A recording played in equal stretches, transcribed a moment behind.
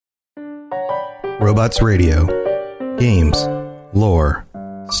Robots Radio. Games, lore,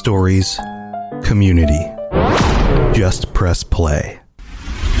 stories, community. Just press play.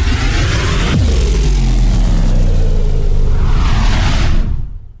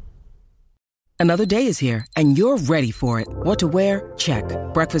 Another day is here, and you're ready for it. What to wear? Check.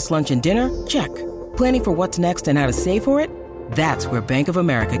 Breakfast, lunch, and dinner? Check. Planning for what's next and how to save for it? That's where Bank of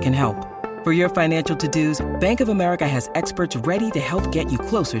America can help. For your financial to-dos, Bank of America has experts ready to help get you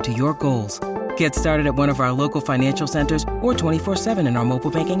closer to your goals. Get started at one of our local financial centers or 24/7 in our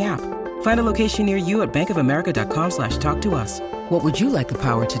mobile banking app. Find a location near you at bankofamerica.com/talktous. What would you like the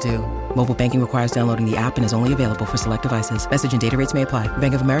power to do? Mobile banking requires downloading the app and is only available for select devices. Message and data rates may apply.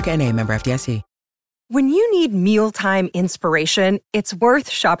 Bank of America N.A., member FDIC. When you need mealtime inspiration, it's worth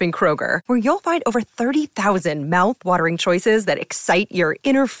shopping Kroger, where you'll find over 30,000 mouth-watering choices that excite your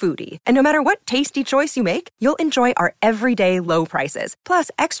inner foodie. And no matter what tasty choice you make, you'll enjoy our everyday low prices, plus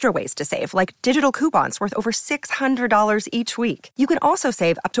extra ways to save, like digital coupons worth over $600 each week. You can also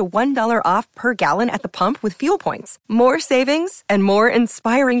save up to $1 off per gallon at the pump with fuel points. More savings and more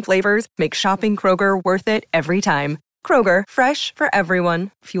inspiring flavors make shopping Kroger worth it every time. Kroger, fresh for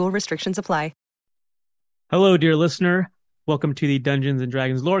everyone. Fuel restrictions apply. Hello, dear listener. Welcome to the Dungeons &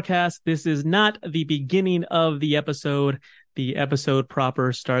 Dragons Lorecast. This is not the beginning of the episode. The episode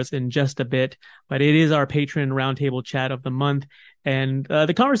proper starts in just a bit, but it is our Patron Roundtable chat of the month. And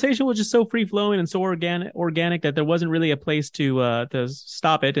the conversation was just so free-flowing and so organic that there wasn't really a place to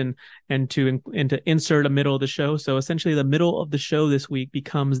stop it and to insert a middle of the show. So essentially the middle of the show this week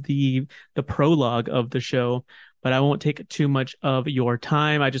becomes the prologue of the show. But I won't take too much of your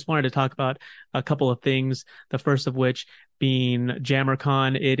time. I just wanted to talk about a couple of things. The first of which being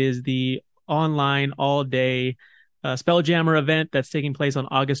JammerCon. It is the online all-day Spelljammer event that's taking place on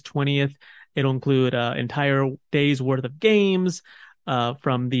August 20th. It'll include entire day's worth of games,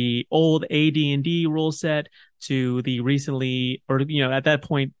 from the old AD&D rule set to the recently, or at that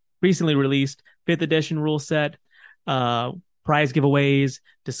point, recently released 5th edition rule set, prize giveaways,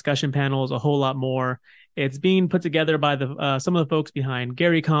 discussion panels, a whole lot more. It's being put together by some of the folks behind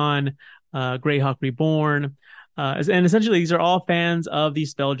GaryCon, Greyhawk Reborn, and essentially these are all fans of the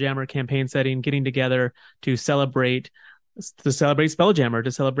Spelljammer campaign setting, getting together to celebrate Spelljammer,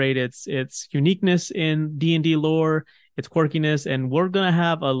 to celebrate its uniqueness in D&D lore, its quirkiness, and we're going to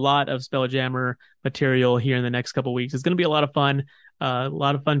have a lot of Spelljammer material here in the next couple of weeks. It's going to be a lot of fun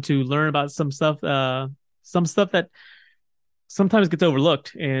to learn about some stuff that sometimes gets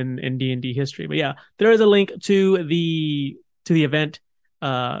overlooked in D&D history. But yeah, there is a link to the event,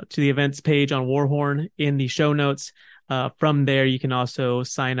 to the events page on Warhorn in the show notes. From there, you can also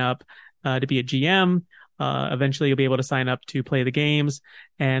sign up to be a GM. Eventually, you'll be able to sign up to play the games.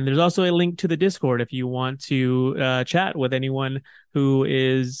 And there's also a link to the Discord if you want to chat with anyone who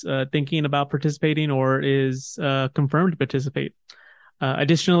is thinking about participating or is confirmed to participate.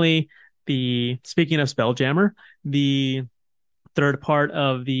 Additionally, speaking of Spelljammer, the third part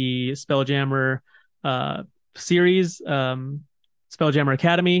of the Spelljammer series, Spelljammer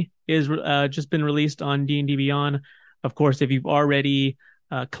Academy, is just been released on D&D Beyond. Of course, if you've already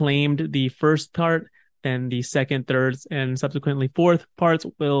claimed the first part, then the second, third, and subsequently fourth parts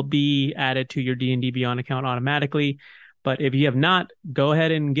will be added to your D&D Beyond account automatically. But if you have not, go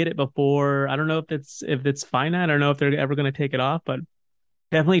ahead and get it before. I don't know if it's finite. I don't know if they're ever going to take it off, but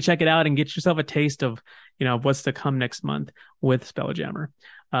definitely check it out and get yourself a taste of what's to come next month with Spelljammer.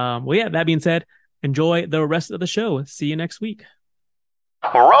 That being said, enjoy the rest of the show. See you next week.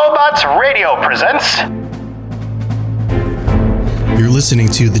 Robots Radio presents. You're listening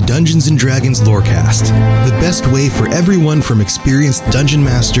to the Dungeons & Dragons Lorecast, the best way for everyone from experienced dungeon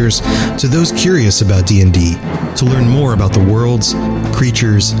masters to those curious about D&D to learn more about the worlds,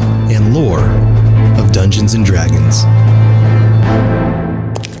 creatures, and lore of Dungeons & Dragons.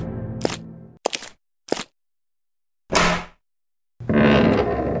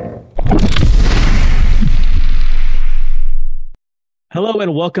 Hello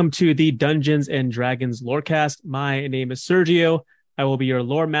and welcome to the Dungeons & Dragons Lorecast. My name is Sergio. I will be your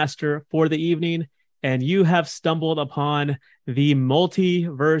lore master for the evening, and you have stumbled upon the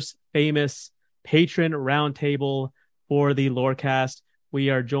multiverse famous Patron Roundtable for the Lorecast. We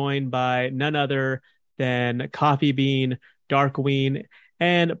are joined by none other than Coffee Bean, Darkwing,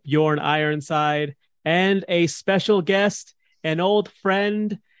 and Bjorn Ironside, and a special guest, an old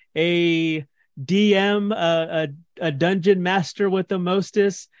friend, a DM, a dungeon master with the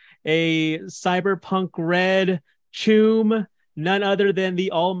mostest, a cyberpunk red choom, none other than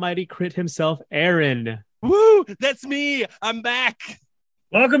the almighty crit himself, Aaron. Woo! That's me. I'm back.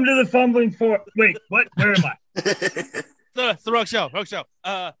 Welcome to the fumbling for. Wait, what? Where am I? The wrong show.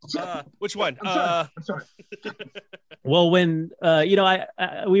 Which one? I'm sorry. Well, when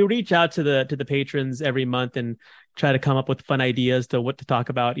we reach out to the patrons every month and try to come up with fun ideas to what to talk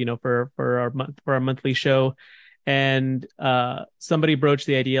about, for our monthly show. And somebody broached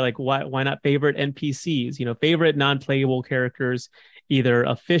the idea, like, why not favorite NPCs, favorite non-playable characters, either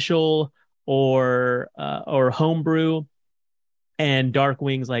official or homebrew. And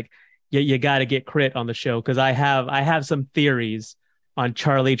Darkwing's like, you got to get Crit on the show, because I have some theories on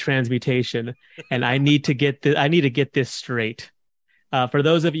Charlie Transmutation, and I need to get this straight. For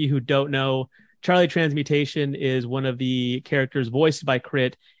those of you who don't know, Charlie Transmutation is one of the characters voiced by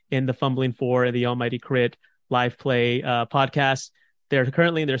Crit in the Fumbling Four and the Almighty Crit live play podcast. They're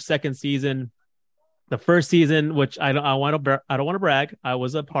currently in their second season. The first season, which I don't want to brag, I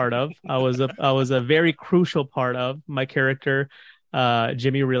was a part of. I was a very crucial part of. My character,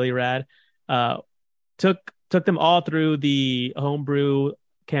 Jimmy Really Rad, took them all through the homebrew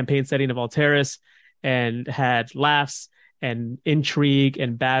campaign setting of Alteris, and had laughs and intrigue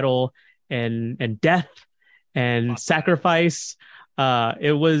and battle and death and sacrifice.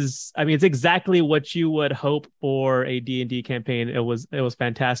 It's exactly what you would hope for a D&D campaign. It was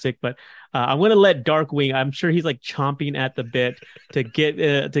fantastic. But I'm going to let Darkwing, I'm sure he's like chomping at the bit to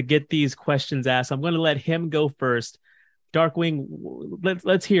get these questions asked. I'm going to let him go first. Darkwing,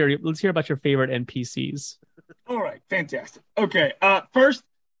 let's hear about your favorite NPCs. All right, fantastic. Okay, first,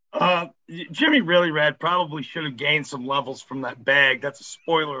 Jimmy Really Rad probably should have gained some levels from that bag. That's a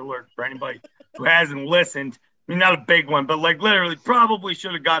spoiler alert for anybody who hasn't listened. I mean, not a big one, but like literally probably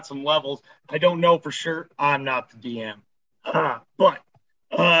should have got some levels. I don't know for sure. I'm not the DM. But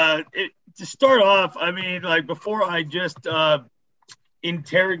to start off, I mean, like before I just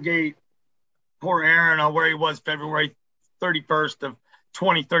interrogate poor Aaron on where he was February 31st of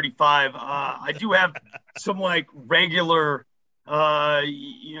 2035, I do have some like regular,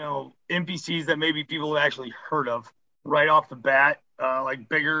 NPCs that maybe people have actually heard of right off the bat, like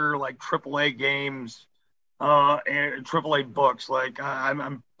bigger, like AAA games, and AAA books. Like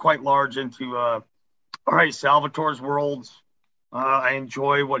I'm quite large into, all right, Salvatore's Worlds. I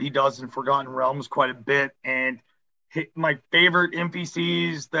enjoy what he does in Forgotten Realms quite a bit. And my favorite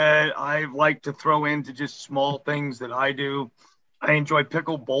NPCs that I like to throw into just small things that I do, I enjoy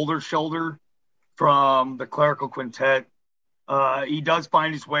Pickle Boulder Shoulder from the Clerical Quintet. He does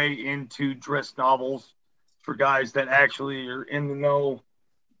find his way into Driss novels for guys that actually are in the know.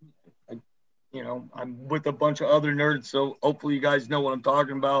 I'm with a bunch of other nerds, so hopefully you guys know what I'm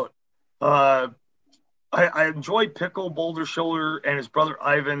talking about. I enjoy Pickle Boulder Shoulder and his brother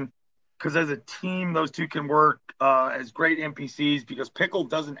Ivan, because as a team, those two can work as great NPCs, because Pickle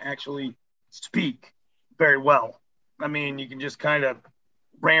doesn't actually speak very well. I mean, you can just kind of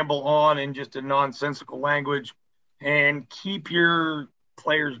ramble on in just a nonsensical language and keep your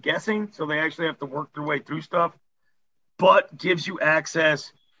players guessing, so they actually have to work their way through stuff, but gives you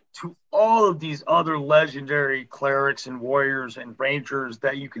access to all of these other legendary clerics and warriors and rangers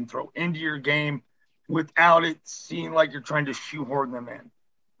that you can throw into your game without it seeming like you're trying to shoehorn them in.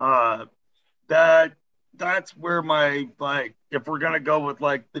 That's where my, like, if we're going to go with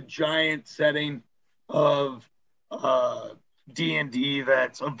like the giant setting of D&D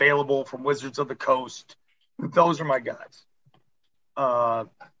that's available from Wizards of the Coast, those are my guys.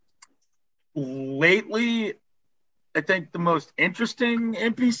 Lately, I think the most interesting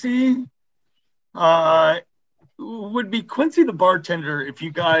NPC would be Quincy the bartender. If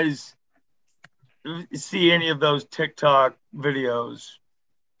you guys see any of those TikTok videos,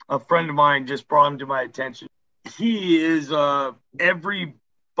 a friend of mine just brought him to my attention. He is every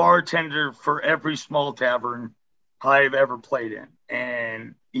bartender for every small tavern I've ever played in,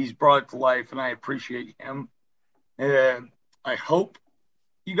 and he's brought it to life, and I appreciate him. I hope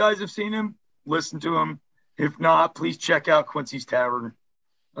you guys have seen him, listened to him. If not, please check out Quincy's Tavern.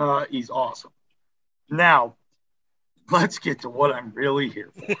 He's awesome. Now, let's get to what I'm really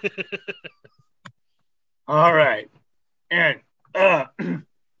here for. All right. And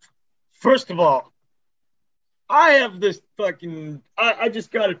first of all, I have this fucking, I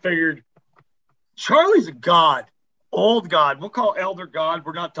just got it figured. Charlie's a god, old god. We'll call Elder God.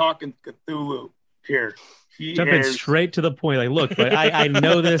 We're not talking Cthulhu here. Jumping straight to the point. Like, look, but I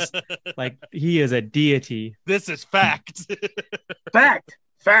know this. Like, he is a deity. This is fact. Fact.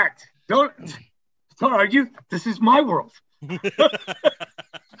 Don't argue. This is my world. And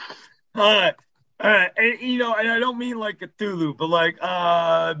I don't mean like Cthulhu, but like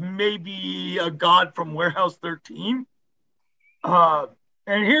maybe a god from Warehouse 13. And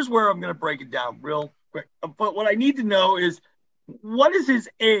here's where I'm going to break it down real quick. But what I need to know is, what is his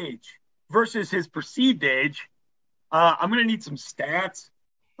age versus his perceived age, I'm going to need some stats.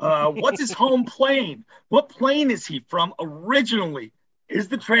 What's his home plane? What plane is he from originally? Is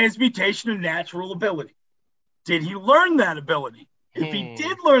the transmutation a natural ability? Did he learn that ability? If he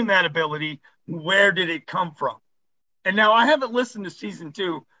did learn that ability, where did it come from? And now I haven't listened to season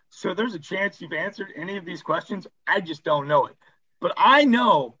 2, so there's a chance you've answered any of these questions. I just don't know it. But I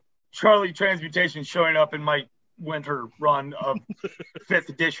know Charlie Transmutation showing up in my winter run of 5th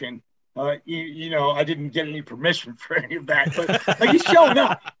edition. You know, I didn't get any permission for any of that, but like, he's showing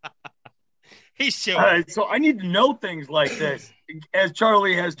up. He's showing up. So I need to know things like this, as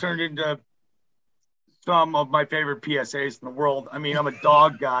Charlie has turned into some of my favorite PSAs in the world. I mean, I'm a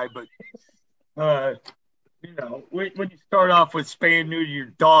dog guy, but you know, when you start off with spay and neuter your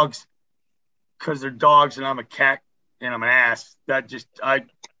dogs because they're dogs and I'm a cat and I'm an ass, that just,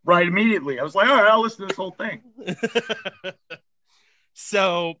 right immediately. I was like, all right, I'll listen to this whole thing.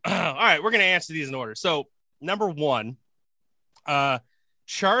 So, all right, we're going to answer these in order. So, number 1,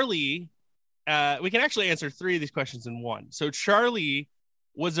 Charlie, we can actually answer 3 of these questions in one. So, Charlie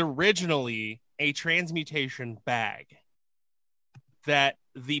was originally a transmutation bag that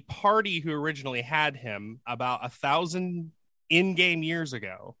the party who originally had him about 1,000 in-game years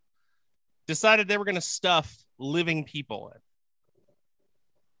ago decided they were going to stuff living people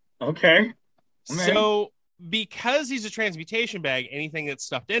in. Okay. So because he's a transmutation bag, anything that's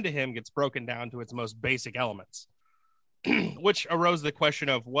stuffed into him gets broken down to its most basic elements, which arose the question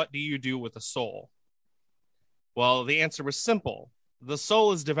of, what do you do with a soul? Well, the answer was simple. The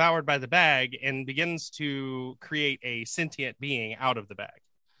soul is devoured by the bag and begins to create a sentient being out of the bag.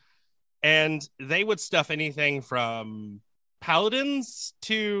 And they would stuff anything from paladins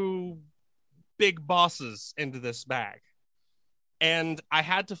to big bosses into this bag. And I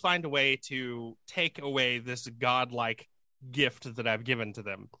had to find a way to take away this godlike gift that I've given to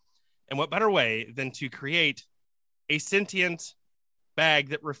them. And what better way than to create a sentient bag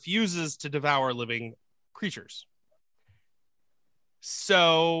that refuses to devour living creatures?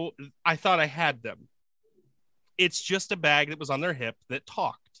 So I thought I had them. It's just a bag that was on their hip that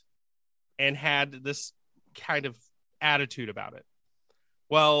talked and had this kind of attitude about it.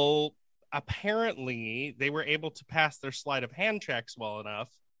 Well, apparently they were able to pass their sleight of hand checks well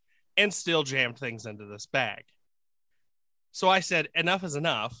enough and still jammed things into this bag. So I said, enough is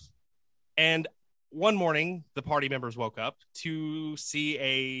enough. And one morning, the party members woke up to see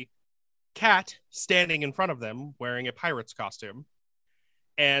a cat standing in front of them wearing a pirate's costume.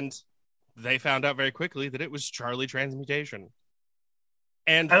 And they found out very quickly that it was Charlie Transmutation.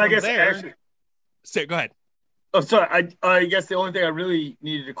 And I guess there, actually, go ahead. Oh, sorry. I guess the only thing I really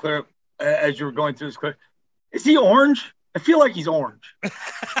needed to clear up as you were going through this question, is he orange? I feel like he's orange.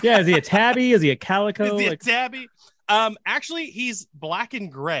 Yeah, is he a tabby? Is he a calico? Is he a tabby? Actually, he's black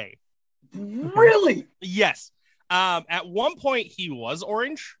and gray. Really? Yes. At one point, he was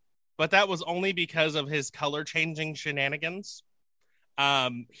orange, but that was only because of his color changing shenanigans.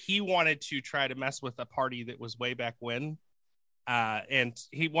 He wanted to try to mess with a party that was way back when, and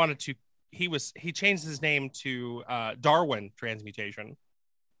he changed his name to Darwin Transmutation.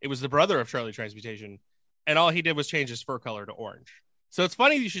 It was the brother of Charlie Transmutation, and all he did was change his fur color to orange. So it's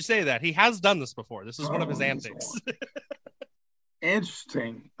funny you should say that. He has done this before. This is one of his antics.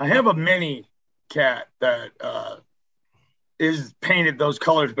 Interesting. I have a mini cat that is painted those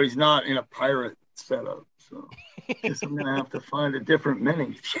colors, but he's not in a pirate setup. So I guess I'm gonna have to find a different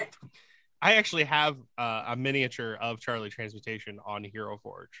mini. Shit. I actually have a miniature of Charlie Transmutation on Hero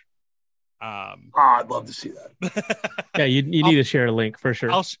Forge. I'd love to see that. Yeah, you need to share a link for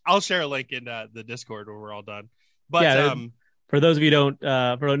sure. I'll share a link in the Discord when we're all done. But yeah, for those of you who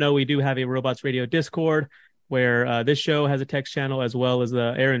don't know, we do have a Robots Radio Discord where this show has a text channel as well as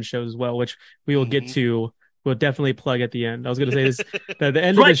the Aaron shows as well, which we will get to. We'll definitely plug at the end. I was going to say this: the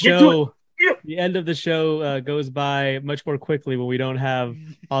end of the show. The end of the show goes by much more quickly when we don't have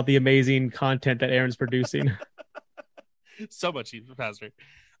all the amazing content that Aaron's producing. So much faster.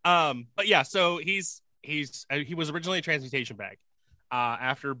 But yeah, so he was originally a transmutation bag.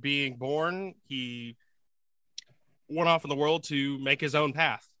 After being born, he went off in the world to make his own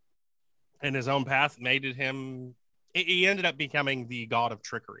path, and his own path made him. He ended up becoming the god of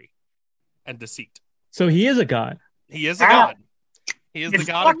trickery and deceit. So he is a god. He is a god. He is the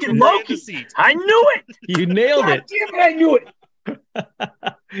god of trickery and deceit. I knew it. You nailed it. Damn it, I knew it.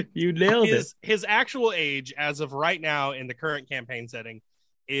 You nailed it. His actual age, as of right now in the current campaign setting,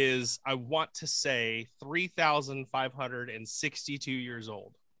 is, I want to say, 3,562 years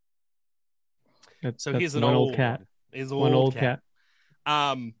old. So he's an old cat. He's an old cat.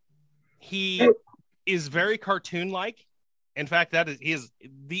 He is very cartoon-like. In fact, he is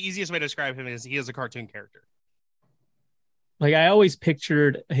the easiest way to describe him is he is a cartoon character. like I always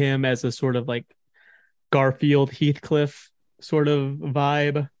pictured him as a sort of like Garfield Heathcliff sort of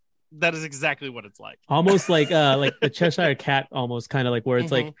vibe. That is exactly what it's like. Almost like the Cheshire Cat, almost kind of like where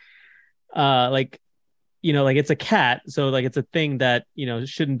it's like like it's a cat, so like it's a thing that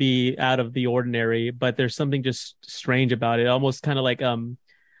shouldn't be out of the ordinary, but there's something just strange about it. Almost kind of like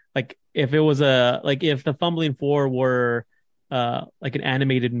if it was if the Fumbling Four were like an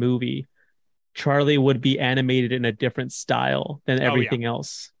animated movie, Charlie would be animated in a different style than everything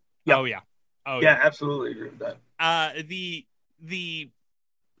else. Yep. Oh yeah. Yeah, absolutely agree with that. The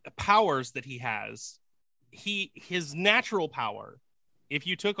powers that he has, his natural power, if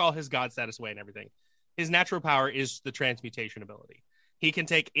you took all his god status away and everything, his natural power is the transmutation ability. He can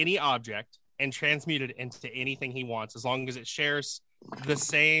take any object and transmute it into anything he wants as long as it shares the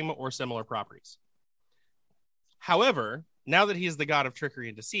same or similar properties. However, now that he is the god of trickery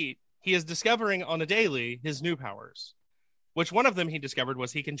and deceit, he is discovering on a daily his new powers, which one of them he discovered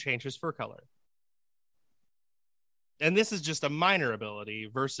was he can change his fur color. And this is just a minor ability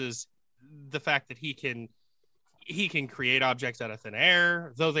versus the fact that he can create objects out of thin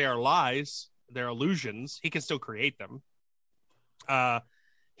air, though they are lies, they're illusions. He can still create them.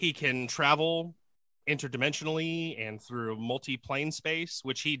 He can travel interdimensionally and through multi-plane space,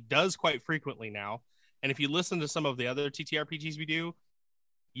 which he does quite frequently now. And if you listen to some of the other TTRPGs we do,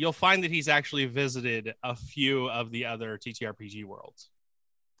 you'll find that he's actually visited a few of the other TTRPG worlds.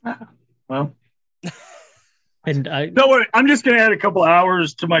 Well, and don't worry, I'm just going to add a couple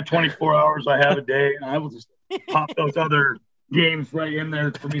hours to my 24 hours I have a day, and I will just pop those other games right in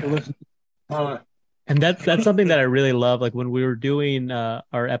there for me to listen to. And that's something that I really love. Like when we were doing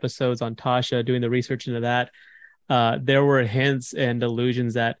our episodes on Tasha, doing the research into that, there were hints and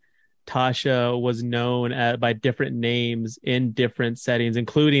allusions that Tasha was known by different names in different settings,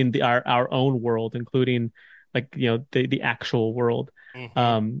 including our own world, including like the actual world.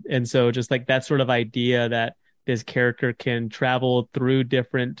 And so just like that sort of idea that this character can travel through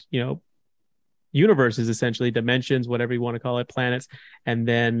different universes, essentially dimensions, whatever you want to call it, planets, and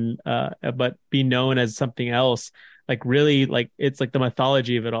then but be known as something else, like really, like it's like the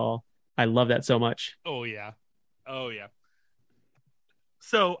mythology of it all. I love that so much. Oh yeah.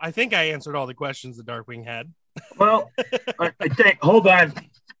 So I think I answered all the questions that Darkwing had. Well, I think, hold on,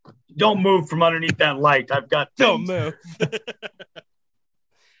 don't move from underneath that light. I've got don't move.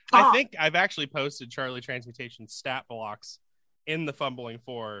 I think I've actually posted Charlie Transmutation stat blocks in the Fumbling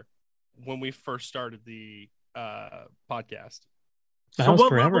Four when we first started the podcast. So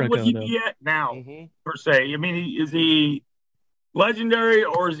what level would he be at now, per se? I mean, is he legendary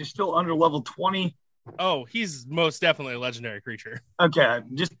or is he still under level 20? Oh, he's most definitely a legendary creature. Okay,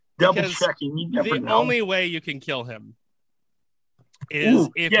 just double checking. You never know. Only way you can kill him is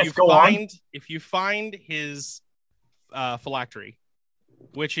if you find his phylactery,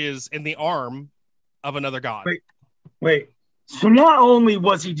 which is in the arm of another god. Wait. So not only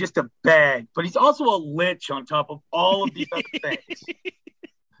was he just a bag, but he's also a lich on top of all of these other things.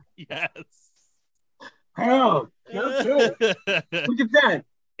 Yes. Oh, look at that.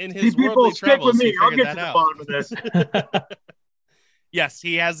 In his worldly travels, stick with me. I'll get to the bottom of this. Yes,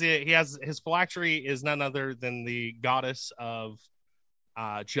 he has his phylactery is none other than the goddess of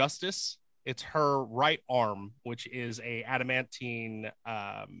justice. It's her right arm, which is a adamantine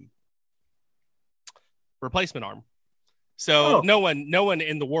replacement arm. So no one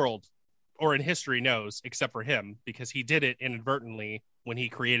in the world or in history knows except for him, because he did it inadvertently when he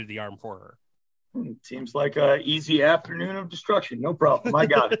created the arm for her. Seems like an easy afternoon of destruction. No problem. I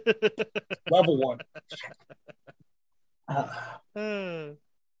got it. Level 1. But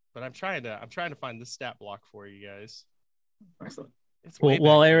I'm trying to find this stat block for you guys. Excellent. Well,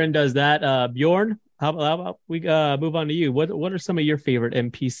 while Aaron does that, Bjorn, how about we move on to you? What are some of your favorite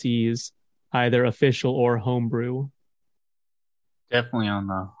NPCs, either official or homebrew? Definitely on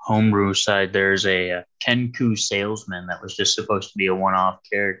the homebrew side, there's a Kenku salesman that was just supposed to be a one-off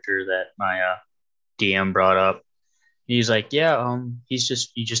character that my DM brought up. He's like, you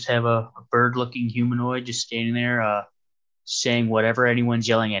just have a bird-looking humanoid just standing there saying whatever anyone's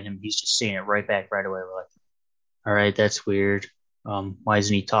yelling at him. He's just saying it right back right away. We're like, all right, that's weird. Why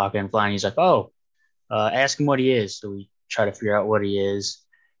isn't he talking and flying? He's like, ask him what he is. So we try to figure out what he is.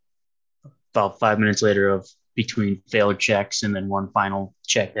 About 5 minutes later of between failed checks and then one final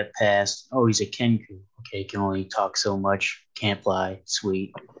check that passed. Oh, he's a Kenku. Okay, can only talk so much. Can't fly.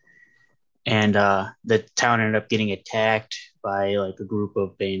 Sweet. And the town ended up getting attacked by like a group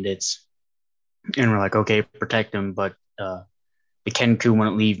of bandits. And we're like, okay, protect him. But the Kenku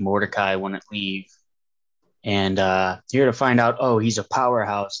wouldn't leave. Mordecai wouldn't leave. And here to find out, he's a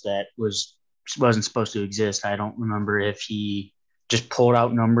powerhouse that was wasn't supposed to exist. I don't remember if he just pulled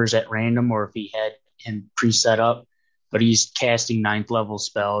out numbers at random or if he had him preset up, but he's casting 9th level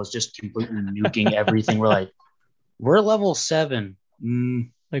spells, just completely nuking everything. We're level 7.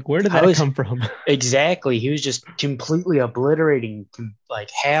 Like, where did that come from? Exactly. He was just completely obliterating like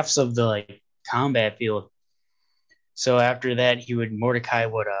halves of the like combat field. So after that, Mordecai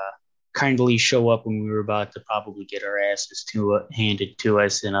would kindly show up when we were about to probably get our asses handed to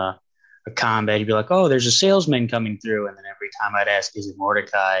us in a combat. He'd be like, "Oh, there's a salesman coming through," and then every time I'd ask, "Is it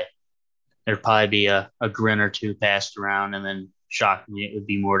Mordecai?" There'd probably be a grin or two passed around, and then shockingly, it would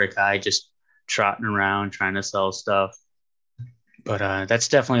be Mordecai just trotting around trying to sell stuff. But that's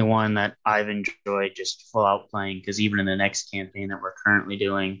definitely one that I've enjoyed just full out playing, because even in the next campaign that we're currently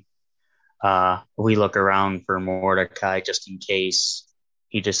doing, we look around for Mordecai just in case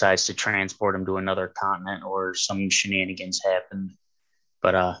he decides to transport him to another continent or some shenanigans happen.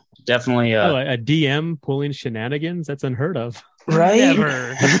 But definitely a DM pulling shenanigans? That's unheard of. Right?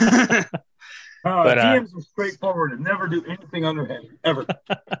 Never. DMs are straightforward and never do anything underhanded, ever.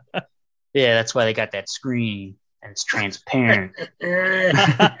 Yeah, that's why they got that screen. And it's transparent.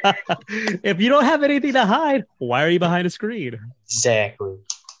 If you don't have anything to hide, why are you behind a screen? Exactly.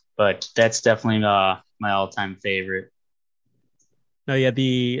 But that's definitely my all-time favorite. No, yeah,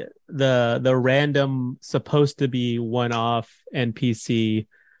 the random supposed to be one-off NPC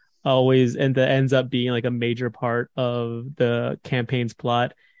always ends up being like a major part of the campaign's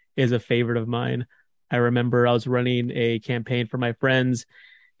plot is a favorite of mine. I remember I was running a campaign for my friends,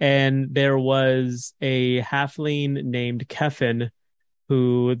 and there was a halfling named Keffin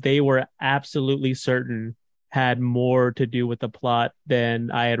who they were absolutely certain had more to do with the plot than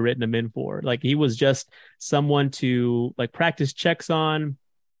I had written him in for. Like, he was just someone to like practice checks on,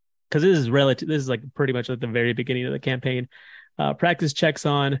 because this is like pretty much at the very beginning of the campaign. Practice checks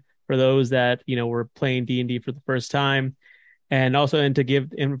on for those that, were playing D&D for the first time, and also and to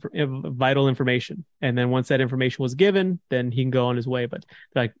give vital information. And then once that information was given, then he can go on his way. But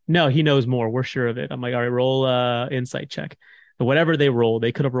like, no, he knows more. We're sure of it. I'm like, all right, roll insight check. And whatever they roll,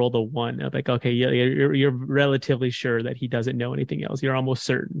 they could have rolled a 1. I'm like, okay, yeah, you're relatively sure that he doesn't know anything else. You're almost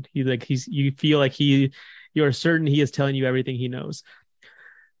certain. You feel like you're certain he is telling you everything he knows.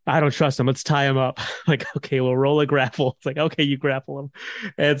 I don't trust him. Let's tie him up. Like, okay, we'll roll a grapple. It's like, okay, you grapple him.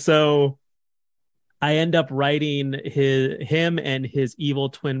 And so I end up writing him and his evil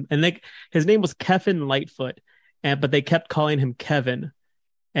twin, and his name was Kevin Lightfoot, but they kept calling him Kevin,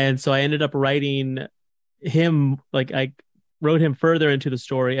 and so I ended up writing him, like I wrote him further into the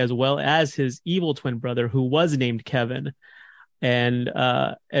story, as well as his evil twin brother, who was named Kevin, and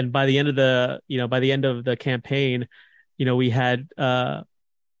by the end of the campaign, we had a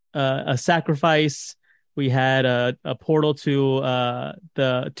sacrifice. We had a portal to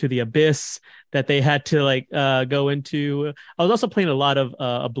the abyss that they had to go into. I was also playing a lot of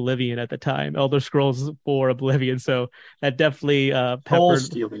Oblivion at the time, Elder Scrolls 4 Oblivion. So that definitely peppered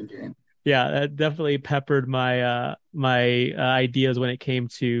stealing game. Yeah, that definitely peppered my ideas when it came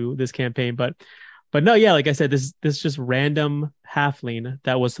to this campaign. But no, yeah, like I said, this just random halfling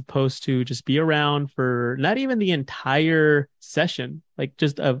that was supposed to just be around for not even the entire session, like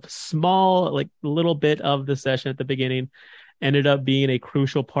just a small, like little bit of the session at the beginning, ended up being a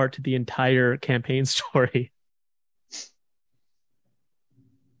crucial part to the entire campaign story.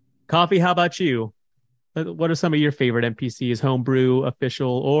 Coffee, how about you? What are some of your favorite NPCs, homebrew,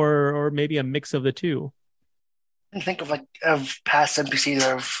 official, or maybe a mix of the two? I can think of past NPCs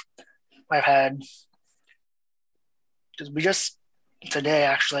that I've had. We just today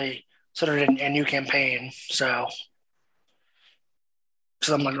actually started a new campaign, so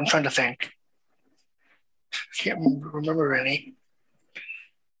I'm trying to think. I can't remember any.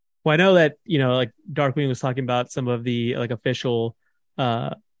 Well, I know that like Darkwing was talking about some of the like official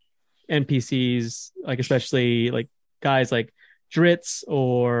NPCs, like especially like guys like Dritz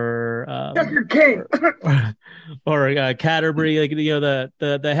or King or Canterbury, like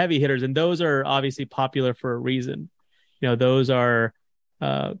the heavy hitters, and those are obviously popular for a reason. Those are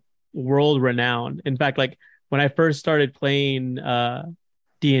world renowned. In fact, like when I first started playing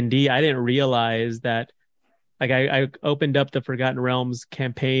D&D, I didn't realize that. Like I opened up the Forgotten Realms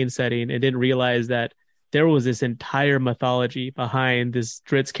campaign setting and didn't realize that there was this entire mythology behind this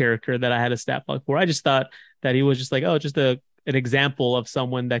Dritz character that I had a stat block for. I just thought that he was just like, just an example of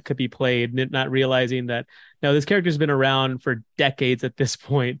someone that could be played, not realizing that no, this character's been around for decades at this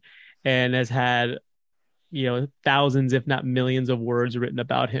point and has had thousands, if not millions, of words written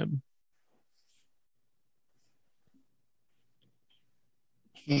about him.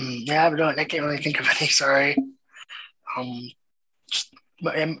 Yeah, I can't really think of any. Sorry.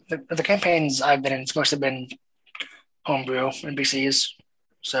 But the campaigns I've been in, it's mostly been homebrew NPCs.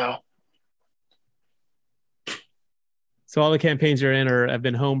 So all the campaigns you're in have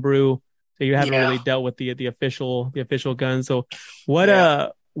been homebrew. So you haven't Yeah. really dealt with the official guns. So what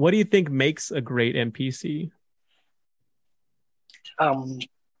do you think makes a great NPC? And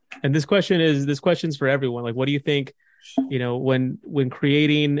this question's for everyone. Like, what do you think? When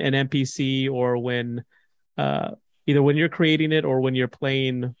creating an NPC, or when either when you're creating it or when you're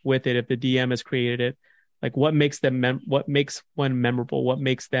playing with it, if the DM has created it, like what makes what makes one memorable? What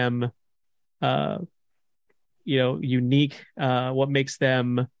makes them unique? What makes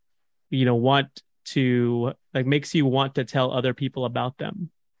them want to, like, makes you want to tell other people about them?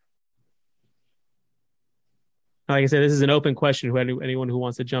 Like I said, this is an open question. Anyone who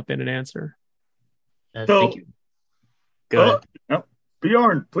wants to jump in and answer. Thank you. Go ahead. No,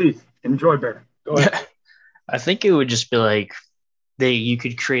 Bjorn, please enjoy, Bear. Go ahead. I think it would just be like you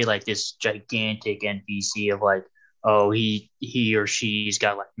could create like this gigantic NPC of like, oh, he or she's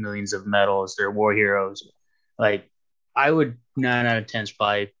got like millions of medals, they're war heroes. Like, I would 9 out of 10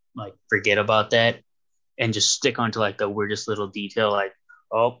 probably like forget about that and just stick onto like the weirdest little detail, like,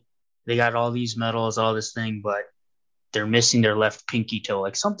 oh, they got all these medals, all this thing, but they're missing their left pinky toe,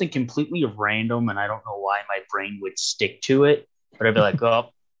 like something completely random, and I don't know why my brain would stick to it, but I'd be like,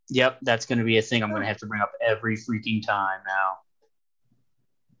 oh, yep, that's going to be a thing I'm going to have to bring up every freaking time now.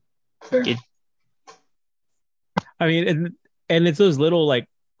 I mean, and it's those little like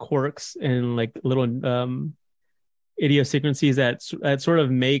quirks and like little idiosyncrasies that sort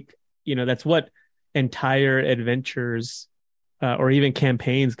of make, that's what entire adventures or even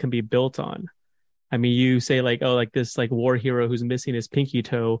campaigns can be built on. I mean, you say like, oh, like this like war hero who's missing his pinky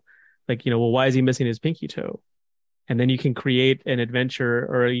toe, like, well, why is he missing his pinky toe? And then you can create an adventure,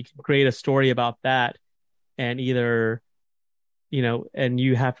 or you can create a story about that, and either, and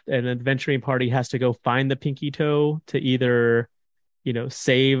you have an adventuring party has to go find the pinky toe to either,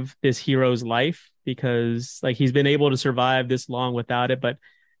 save this hero's life, because like he's been able to survive this long without it, but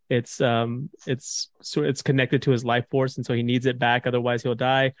it's connected to his life force, and so he needs it back, otherwise he'll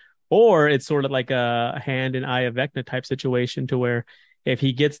die. Or it's sort of like a Hand and Eye of Vecna type situation, to where if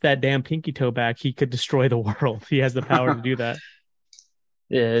he gets that damn pinky toe back, he could destroy the world. He has the power to do that.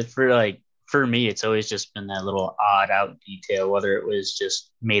 Yeah, for me, it's always just been that little odd out detail, whether it was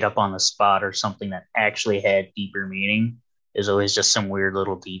just made up on the spot or something that actually had deeper meaning. Is always just some weird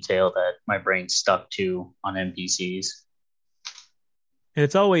little detail that my brain stuck to on NPCs. And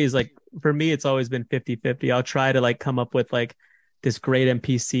it's always like, for me, it's always been 50-50. I'll try to like come up with like this great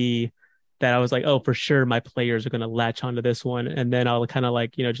NPC that I was like, oh, for sure my players are going to latch onto this one. And then I'll kind of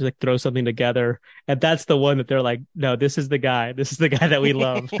like, just like throw something together. And that's the one that they're like, no, this is the guy. This is the guy that we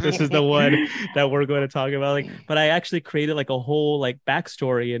love. This is the one that we're going to talk about. Like, but I actually created like a whole like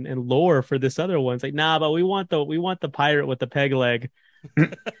backstory and lore for this other one. It's like, nah, but we want the pirate with the peg leg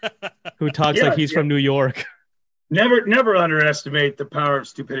who talks like he's from New York. Never underestimate the power of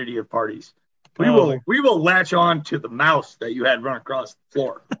stupidity of parties. We will latch on to the mouse that you had run across the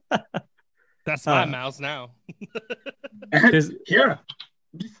floor. That's my mouse now. Yeah.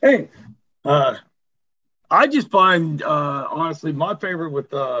 Hey, I just find, honestly, my favorite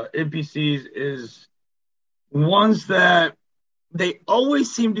with NPCs is ones that they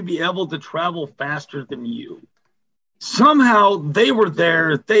always seem to be able to travel faster than you. Somehow they were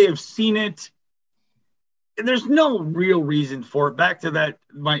there. They have seen it. And there's no real reason for it. Back to that,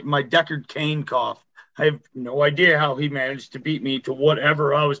 my Deckard Cain cough. I have no idea how he managed to beat me to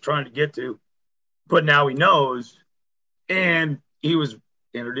whatever I was trying to get to. But now he knows. And he was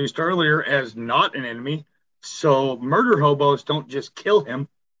introduced earlier as not an enemy. So murder hobos don't just kill him.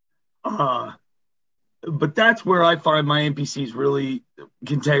 But that's where I find my NPCs really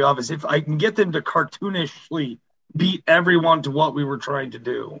can take off, is if I can get them to cartoonishly beat everyone to what we were trying to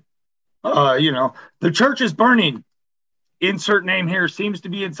do. The church is burning. Insert name here seems to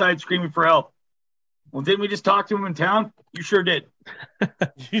be inside screaming for help. Well, didn't we just talk to him in town? You sure did.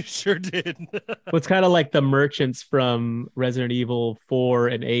 You sure did. Well, it's kind of like the merchants from Resident Evil 4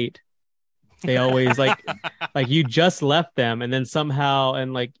 and 8. They always like you just left them, and then somehow,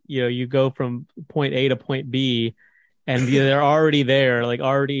 and like, you go from point A to point B, and they're already there, like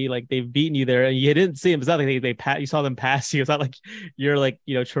already, like they've beaten you there, and you didn't see them. It's not like you saw them pass you. It's not like you're like,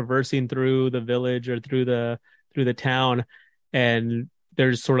 traversing through the village or through the town, and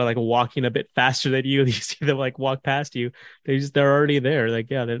they're just sort of like walking a bit faster than you. You see them like walk past you. They're already there. Like,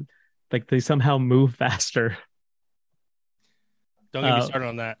 yeah, they somehow move faster. Don't get me started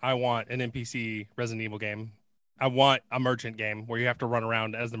on that. I want an NPC Resident Evil game. I want a merchant game where you have to run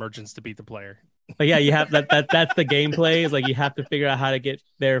around as the merchants to beat the player. Like, yeah, you have that's the gameplay. Is like you have to figure out how to get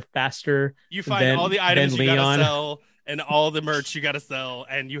there faster. You find all the than items you Leon. gotta sell and all the merch you gotta sell,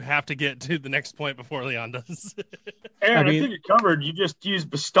 and you have to get to the next point before Leon does. Aaron, I mean- think you're covered. You just use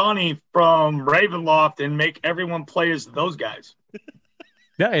Bastani from Ravenloft and make everyone play as those guys.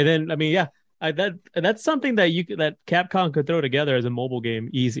 Yeah, and then I mean, yeah, that's something that that Capcom could throw together as a mobile game,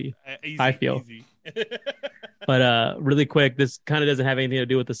 easy. Easy, I feel. easy. But really quick, this kind of doesn't have anything to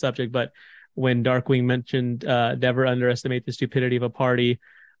do with the subject, but when Darkwing mentioned never underestimate the stupidity of a party,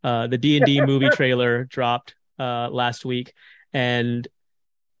 the D&D movie trailer dropped last week, and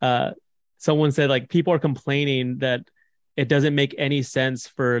someone said like people are complaining that it doesn't make any sense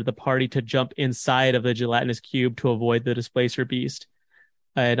for the party to jump inside of the gelatinous cube to avoid the displacer beast.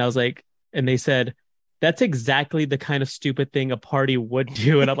 And I was like, and they said, that's exactly the kind of stupid thing a party would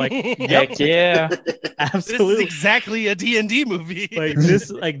do. And I'm like, Heck yeah. absolutely. This is exactly a D&D movie.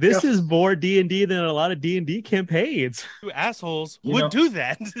 This is more D&D than a lot of D&D campaigns. You assholes You would know- do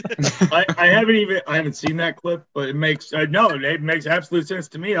that. I haven't seen that clip, but it makes absolute sense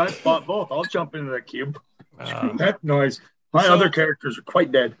to me. I thought both. I'll jump into that cube. That noise. My other characters are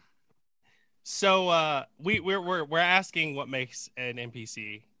quite dead. So we're asking what makes an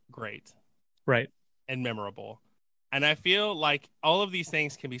NPC great Right. and memorable. And I feel like all of these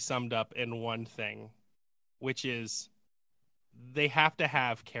things can be summed up in one thing, which is they have to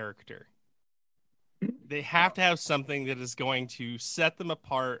have character. They have to have something that is going to set them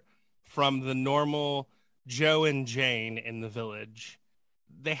apart from the normal Joe and Jane in the village.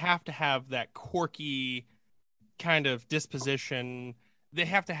 They have to have that quirky kind of disposition. They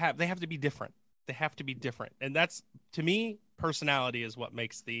have to be different. They have to be different. And that's, to me, personality is what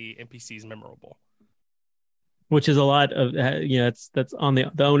makes the NPCs memorable. Which is a lot of, that's on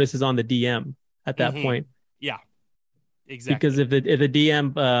the onus is on the DM at that point. Yeah, exactly. Because if the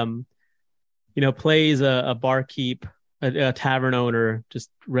DM, plays a barkeep, a tavern owner, just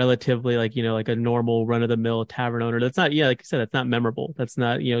relatively like a normal run of the mill tavern owner, that's not, like I said, that's not memorable. That's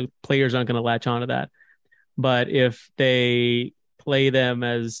not, players aren't going to latch onto that. But if they play them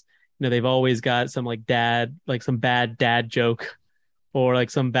as, they've always got some some bad dad joke or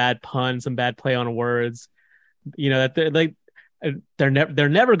like some bad pun, some bad play on words, that they're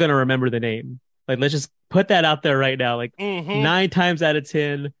never going to remember the name. Like, let's just put that out there right now. Like 9 times out of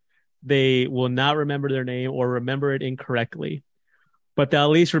 10, they will not remember their name or remember it incorrectly, but they'll at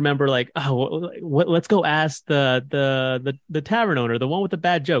least remember let's go ask the tavern owner, the one with the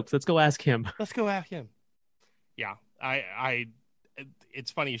bad jokes. Let's go ask him. Yeah. It's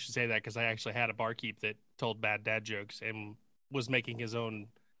funny you should say that because I actually had a barkeep that told bad dad jokes and was making his own.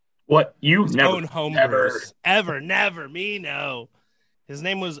 What? Own home brews. Never. Me, no. His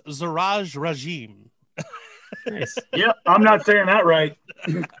name was Zaraj Rajim. Nice. Yeah, I'm not saying that right.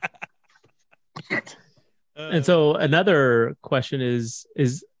 And so another question is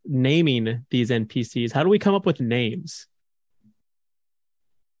naming these NPCs. How do we come up with names?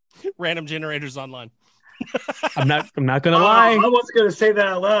 Random generators online. I'm not gonna lie. I wasn't gonna say that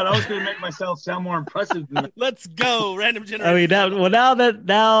out loud. I was gonna make myself sound more impressive than that. Let's go, random generators. I mean, now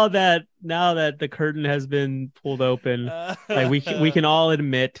that the curtain has been pulled open, like we can all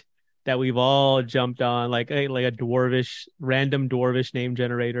admit that we've all jumped on like a random dwarvish name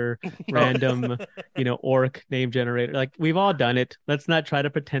generator, random orc name generator. Like, we've all done it. Let's not try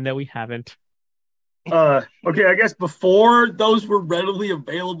to pretend that we haven't. Okay, I guess before those were readily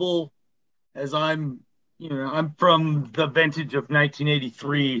available, as I'm from the vintage of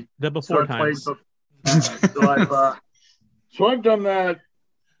 1983. The before times. So I've done that.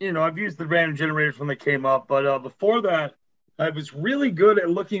 I've used the random generators when they came up, but before that, I was really good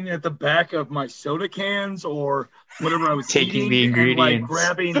at looking at the back of my soda cans or whatever I was taking eating the ingredients, and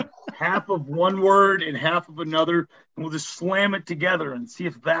grabbing half of one word and half of another, and we'll just slam it together and see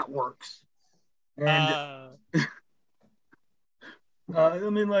if that works. And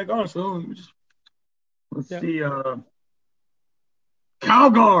honestly, let's see.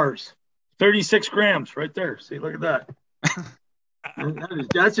 Cowgars, 36 grams right there. See, look at that.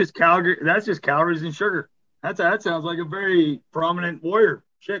 That's just calories and sugar. That sounds like a very prominent warrior.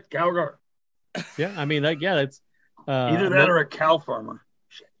 Shit, Cowgar. Yeah, I mean, that's either that or a cow farmer.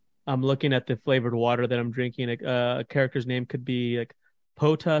 Shit. I'm looking at the flavored water that I'm drinking. A character's name could be like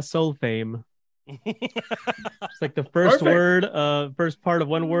Pota Solfame. It's like the first first part of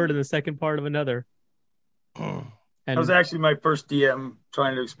one word and the second part of another. And that was actually my first DM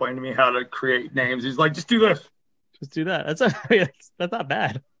trying to explain to me how to create names. He's like, just do this. Just do that. That's not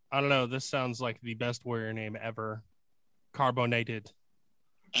bad. I don't know. This sounds like the best warrior name ever. Carbonated.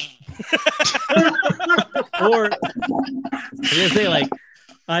 Or I was gonna say, like,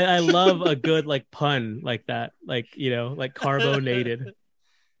 I love a good like pun like that, like like carbonated.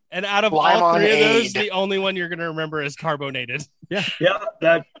 And out of all three of those, the only one you're going to remember is carbonated. Yeah,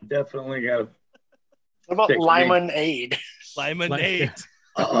 that definitely got. What about limonade? Limonade.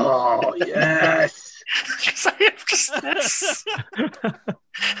 Oh yes. I have just this.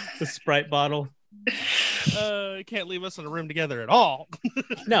 The Sprite bottle. Can't leave us in a room together at all.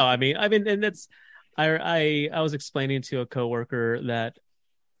 No, I mean, and that's I was explaining to a coworker that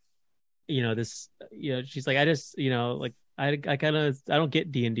this she's like, I just like I kind of I don't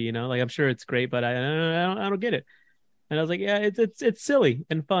get D&D, like I'm sure it's great, but I don't get it. And I was like, yeah, it's silly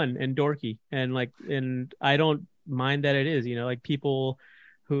and fun and dorky and I don't mind that it is, like people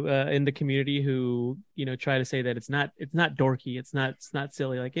who in the community who try to say that it's not dorky, it's not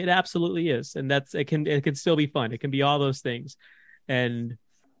silly, like it absolutely is, and it can still be fun. It can be all those things, and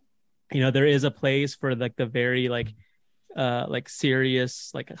there is a place for like the very like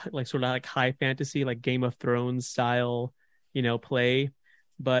serious like sort of like high fantasy like Game of Thrones style play.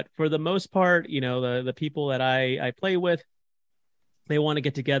 But for the most part, the people that I play with, they want to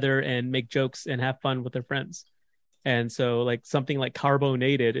get together and make jokes and have fun with their friends. And so like something like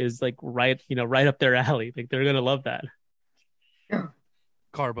carbonated is like right up their alley. Like they're going to love that. Yeah.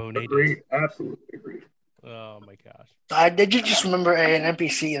 Carbonated. Agreed. Absolutely agreed. Oh my gosh. I did you just remember an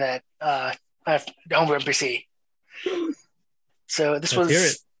NPC that the homebrew NPC. So this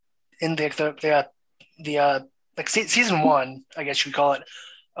was in the like season 1, I guess you could call it,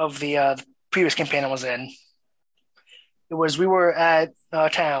 of the previous campaign I was in. We were at a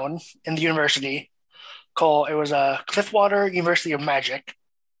town in the university called Cliffwater University of Magic.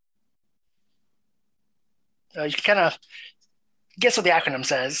 You can kind of guess what the acronym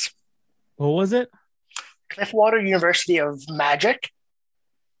says. What was it? Cliffwater University of Magic.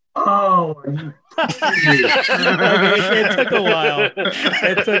 Oh, it took a while.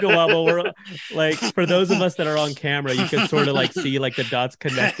 But we're like, for those of us that are on camera, you can sort of like see like the dots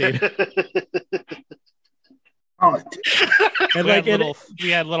connected. Oh, and we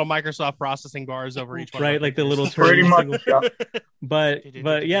had little Microsoft processing bars over each one, right? Like the little pretty much. Yeah.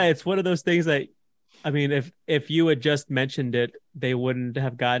 But yeah, it's one of those things that, I mean, if you had just mentioned it, they wouldn't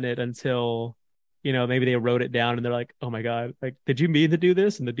have gotten it until maybe they wrote it down and they're like, oh my god, like, did you mean to do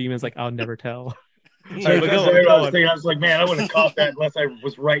this? And the demon's like, I'll never tell. I was like, man, I wouldn't have caught that unless I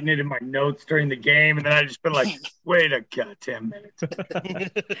was writing it in my notes during the game, and then I just been like, wait a goddamn minute.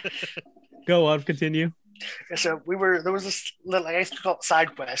 Go on, continue. So there was this little, I guess you call it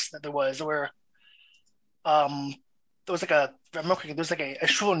side quest that there was where there was like a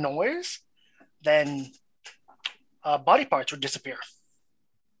shrill noise, then body parts would disappear.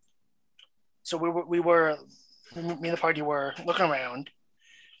 So me and the party were looking around.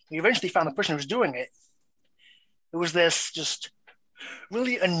 We eventually found the person who was doing it. It was this just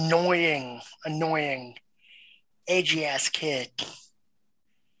really annoying, edgy ass kid.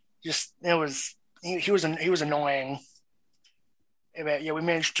 Just he was annoying. But yeah, we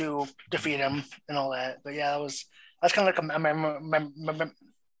managed to defeat him and all that. But yeah, that's kind of like a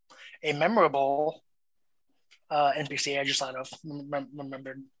memorable NPC I just thought of,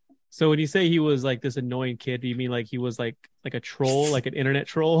 remembered. So when you say he was like this annoying kid, do you mean like he was like a troll, like an internet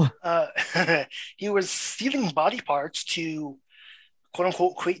troll? He was stealing body parts to quote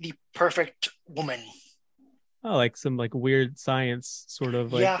unquote create the perfect woman. Oh, like some like weird science sort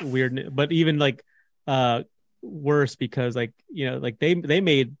of like weird, but even like worse because like like they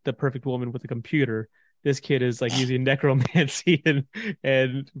made the perfect woman with a computer. This kid is like using necromancy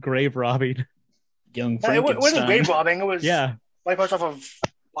and grave robbing. Young Frankenstein. It wasn't grave robbing. It was body parts off of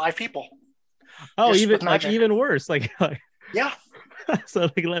 5 people. Oh, even worse. Like yeah. So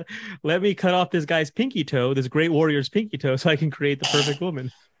like let me cut off this guy's pinky toe, this great warrior's pinky toe, so I can create the perfect woman.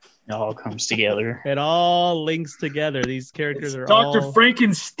 It all comes together. It all links together. These characters are Dr. all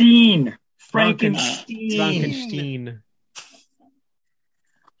Frankenstein.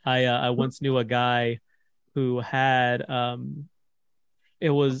 I once knew a guy who had it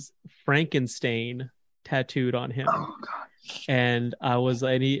was Frankenstein tattooed on him. Oh god. And I was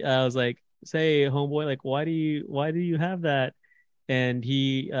like, say, homeboy, like, why do you have that? And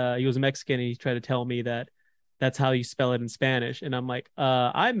he was Mexican, and he tried to tell me that that's how you spell it in Spanish. And I'm like,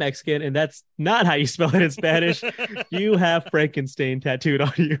 I'm Mexican, and that's not how you spell it in Spanish. You have Frankenstein tattooed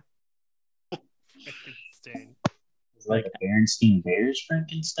on you. Frankenstein. Is like a Berenstein Bears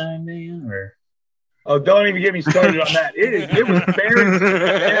Frankenstein, man, or? Oh, don't even get me started on that. It was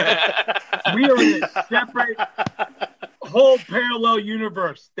Berenstein. We are in a separate whole parallel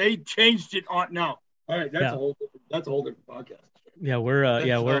universe. They changed it on no. All right, that's a whole different podcast. Yeah, we're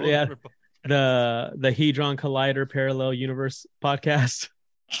the Hedron Collider Parallel Universe podcast.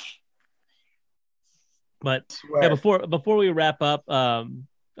 But yeah, before we wrap up, I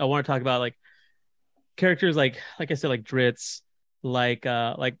want to talk about like characters like I said, like Dritz, like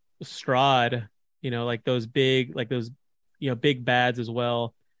Strahd, like those big, like those, big bads as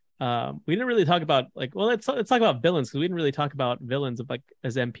well. We didn't really talk about like, well, let's talk about villains, because we didn't really talk about villains of like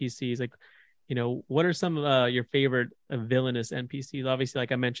as NPCs. Like, what are some of your favorite villainous NPCs? Obviously,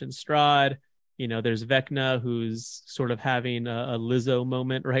 like I mentioned, Strahd. There's Vecna, who's sort of having a Lizzo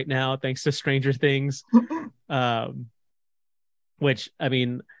moment right now, thanks to Stranger Things. Which, I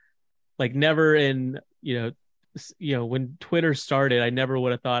mean, like never in, when Twitter started, I never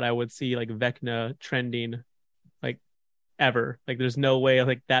would have thought I would see like Vecna trending, like ever. Like there's no way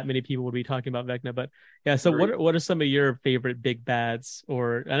like that many people would be talking about Vecna. But yeah, so what are some of your favorite big bads,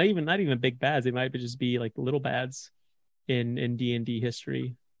 or not even big bads? They might just be like little bads in D&D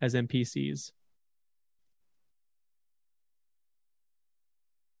history as NPCs.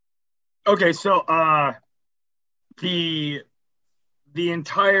 Okay, so the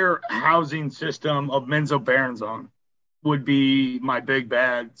entire housing system of Menzoberranzan would be my big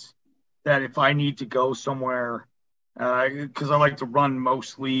bads. That if I need to go somewhere, because I like to run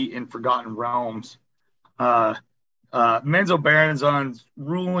mostly in Forgotten Realms, Menzoberranzan's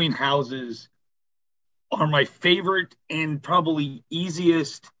ruling houses are my favorite and probably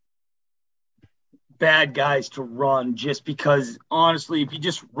easiest bad guys to run, just because honestly, if you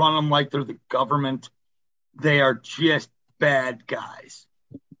just run them like they're the government, they are just bad guys,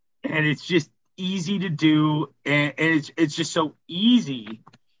 and it's just easy to do, and it's just so easy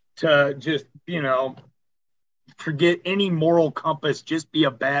to just forget any moral compass, just be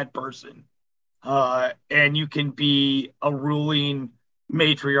a bad person, and you can be a ruling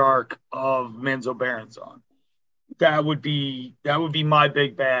matriarch of Menzoberranzan. That would be my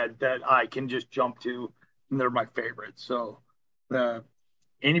big bad that I can just jump to, and they're my favorite. So,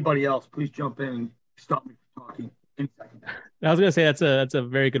 anybody else, please jump in and stop me from talking. I was gonna say that's a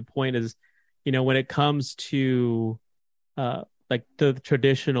very good point. Is when it comes to like the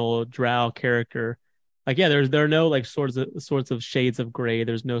traditional Drow character, like there are no like sorts of shades of gray.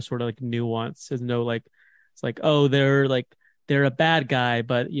 There's no sort of like nuance. There's no like it's like, oh, they're a bad guy,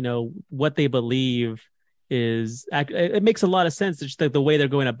 but what they believe is it makes a lot of sense. It's just like the way they're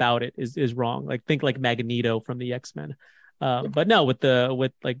going about it is wrong. Like think like Magneto from the X-Men. But no, with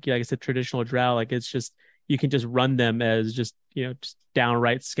like I said, traditional Drow, like it's just you can just run them as just just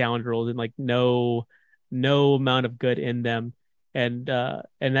downright scoundrels, and like no amount of good in them, and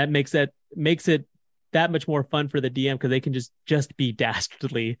that makes it that much more fun for the DM, because they can just be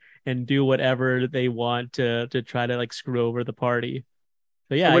dastardly and do whatever they want to try to like screw over the party.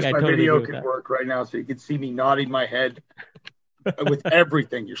 So yeah, I wish I my totally video agree with could that. work right now so you could see me nodding my head with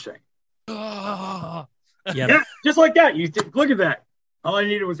everything you're saying. Yeah, just like that. Look at that. All I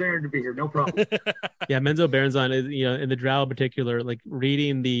needed was Aaron to be here. No problem. Yeah, Menzoberranzan is, in the Drow in particular, like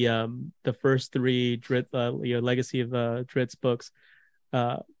reading the first three Drit, Legacy of Drit's books,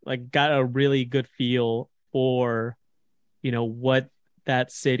 like got a really good feel for, what that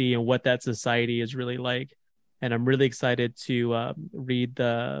city and what that society is really like. And I'm really excited to read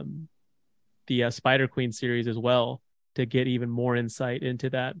the Spider Queen series as well, to get even more insight into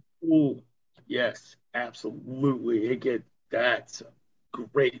that. Oh, yes, absolutely. That's a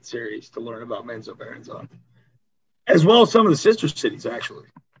great series to learn about Menzoberranzan, as well as some of the sister cities, actually.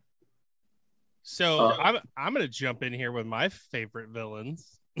 So I'm going to jump in here with my favorite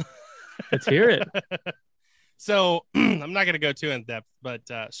villains. Let's hear it. So I'm not going to go too in depth, but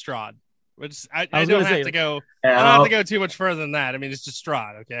Strahd. Which I don't have to go. I don't have to go too much further than that. I mean, it's just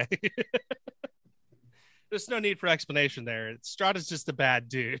Strahd, okay? There's no need for explanation there. Strahd is just a bad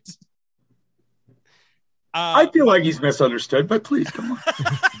dude. I feel like he's misunderstood, but please come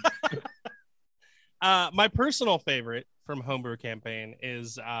on. My personal favorite from Homebrew Campaign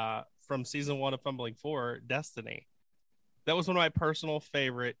is from season 1 of Fumbling 4, Destiny. That was one of my personal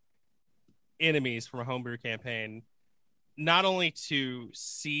favorite enemies from a Homebrew Campaign. Not only to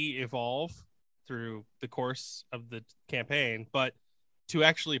see evolve through the course of the campaign, but to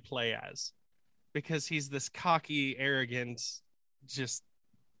actually play as, because he's this cocky, arrogant, just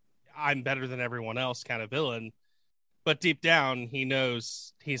I'm better than everyone else kind of villain. But deep down, he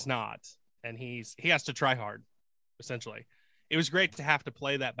knows he's not, and he has to try hard, essentially. It was great to have to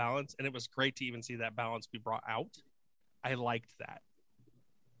play that balance, and it was great to even see that balance be brought out. I liked that.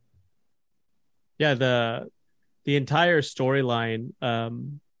 Yeah, the entire storyline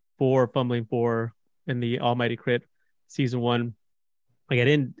for Fumbling 4 in the Almighty Crit season 1,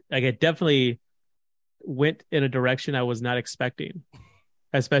 it definitely went in a direction I was not expecting,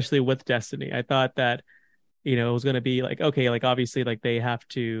 especially with Destiny. I thought that it was going to be like, okay, like obviously like they have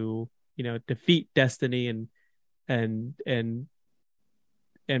to, defeat destiny and and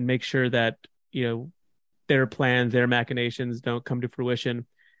and make sure that, their plans, their machinations don't come to fruition.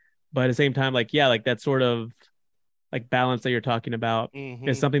 But at the same time, like, yeah, like that sort of like balance that you're talking about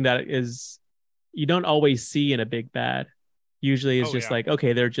is something that is you don't always see in a big bad. Usually it's just like,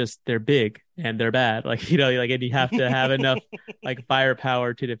 okay, they're big and they're bad. Like, and you have to have enough like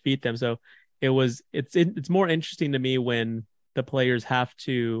firepower to defeat them. So it's more interesting to me when the players have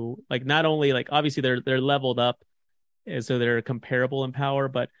to like, not only like, obviously they're leveled up, and so they're comparable in power,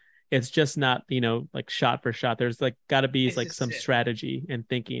 but it's just not, like shot for shot. There's like got to be like some strategy and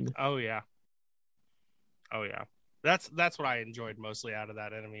thinking. Oh yeah. That's what I enjoyed mostly out of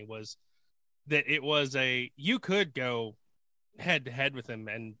that enemy, was that it was you could go head to head with him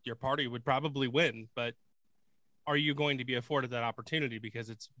and your party would probably win, but are you going to be afforded that opportunity, because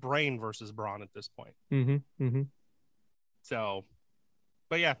it's brain versus brawn at this point? So,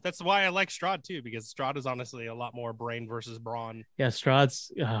 but yeah, that's why I like Strahd too, because Strahd is honestly a lot more brain versus brawn. Yeah,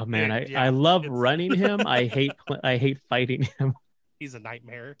 Strahd's, oh man, I love running him. I hate fighting him. He's a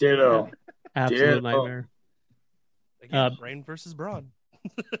nightmare. Ditto. Absolute nightmare. Again, brain versus brawn.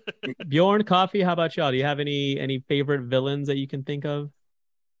 Bjorn, Coffee, how about y'all? Do you have any favorite villains that you can think of?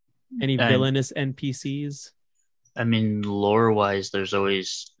 Any villainous NPCs? I mean, lore-wise, there's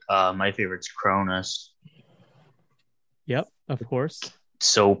always my favorite's Cronus. Yep, of course.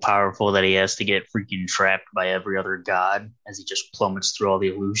 So powerful that he has to get freaking trapped by every other god as he just plummets through all the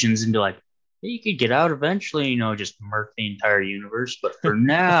illusions into like, he could get out eventually, just murk the entire universe. But for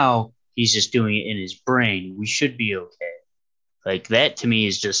now, he's just doing it in his brain. We should be okay. Like, that to me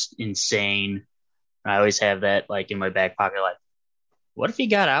is just insane. I always have that like in my back pocket. Like, what if he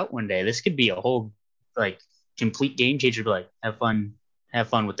got out one day? This could be a whole like complete game changer. But like, have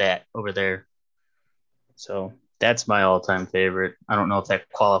fun with that over there. So that's my all-time favorite. I don't know if that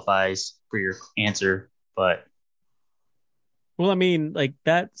qualifies for your answer, but well, I mean, like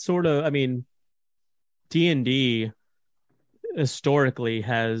that sort of, I mean, D&D historically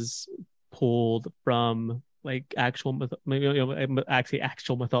has pulled from like actual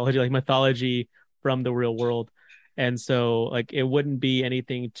mythology, like mythology from the real world. And so like it wouldn't be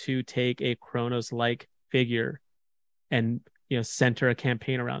anything to take a Kronos like figure and center a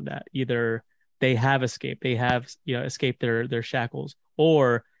campaign around that. Either they have escaped their shackles,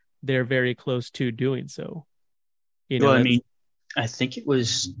 or they're very close to doing so. Well, I mean, I think it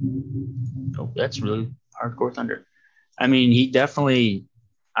was that's really hardcore thunder. I mean, he definitely,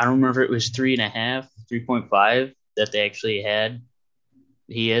 I don't remember if it was 3.5, 3.5 that they actually had.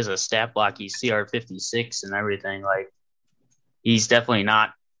 He has a stat block. He's CR 56 and everything. Like, he's definitely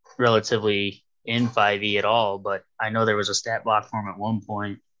not relatively in 5e at all, but I know there was a stat block for him at one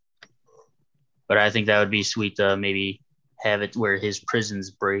point. But I think that would be sweet to maybe have it where his prison's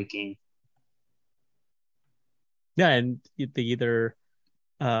breaking. Yeah, and they either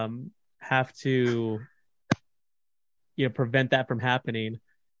have to prevent that from happening.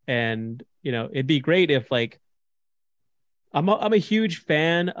 And it'd be great if like I'm a huge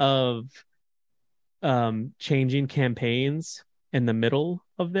fan of changing campaigns in the middle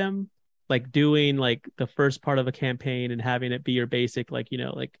of them, like doing like the first part of a campaign and having it be your basic like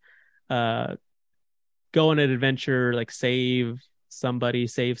go on an adventure, like save somebody,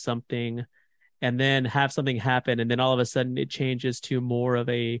 save something, and then have something happen, and then all of a sudden it changes to more of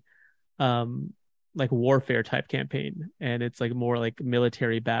a like warfare type campaign, and it's like more like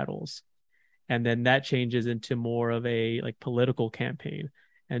military battles, and then that changes into more of a like political campaign,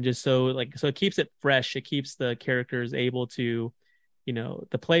 and just so it keeps it fresh. It keeps the characters able to,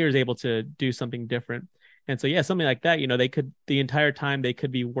 the players able to do something different. And so yeah, something like that, they could, the entire time they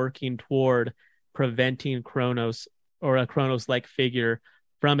could be working toward preventing Kronos or a Kronos like figure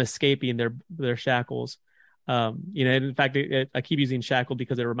from escaping their shackles. In fact, I keep using shackled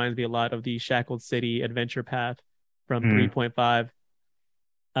because it reminds me a lot of the Shackled City adventure path from 3.5.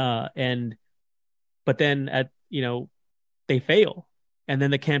 But then they fail, and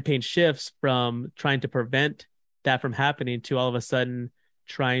then the campaign shifts from trying to prevent that from happening to all of a sudden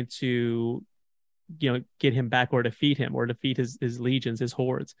trying to, get him back or defeat him or defeat his legions, his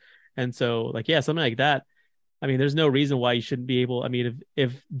hordes. And so like, yeah, something like that. I mean, there's no reason why you shouldn't be able. I mean,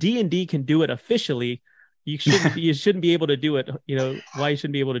 if D&D can do it officially, you shouldn't be able to do it. Why you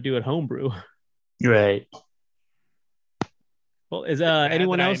shouldn't be able to do it homebrew? Right. Well, is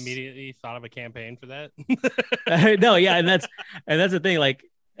anyone else? I immediately thought of a campaign for that. No, yeah, and that's the thing. Like,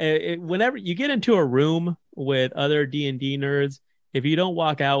 whenever you get into a room with other D&D nerds, if you don't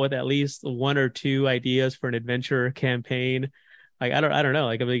walk out with at least one or two ideas for an adventure campaign, Like I don't know.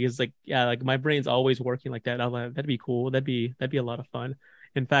 Like I mean, it's like yeah, like my brain's always working like that. I'm like, that'd be cool. That'd be a lot of fun.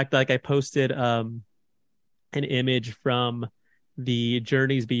 In fact, like I posted an image from the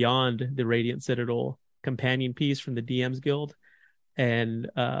Journeys Beyond the Radiant Citadel companion piece from the DMs Guild, and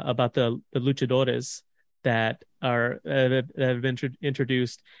about the luchadores that are that have been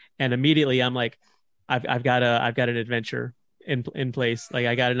introduced. And immediately I'm like, I've got an adventure in place. Like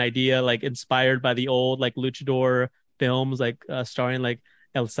I got an idea, like inspired by the old like luchador films, like starring like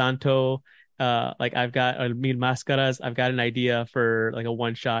El Santo. Like I've got Mil Máscaras. I've got an idea for like a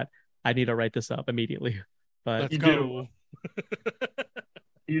one shot. I need to write this up immediately. But Let's You go.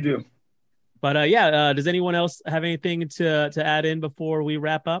 You do. But yeah, does anyone else have anything to add in before we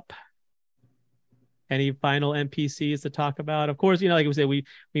wrap up? Any final NPCs to talk about? Of course, like we said, we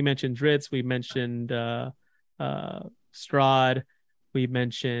mentioned Dritz, we mentioned Strahd, we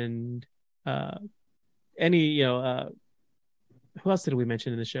mentioned who else did we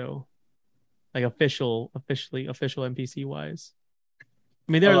mention in the show? Like official NPC wise.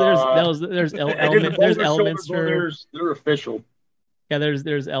 I mean, there's Elminster. They're official. Yeah, there's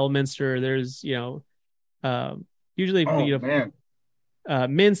Elminster. There's usually Man.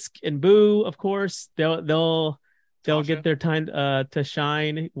 Minsk and Boo, of course. They'll Tasha. get their time to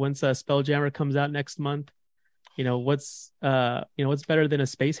shine once Spelljammer comes out next month. What's better than a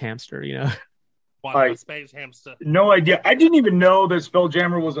space hamster? One space hamster. No idea. I didn't even know that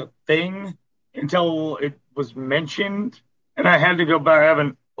Spelljammer was a thing until it was mentioned, and I had to go back. I have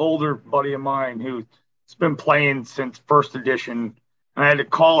an older buddy of mine who's been playing since first edition, and I had to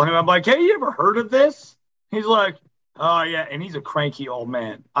call him. I'm like, "Hey, you ever heard of this?" He's like, "Oh yeah," and he's a cranky old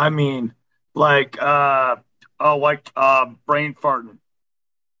man. I mean, like, brain farting.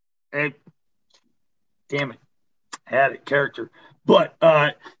 And damn it, had a character. But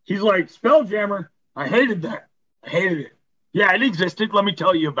he's like, Spelljammer, I hated that. I hated it. Yeah, it existed. Let me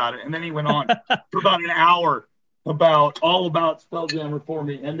tell you about it. And then he went on for about an hour all about Spelljammer for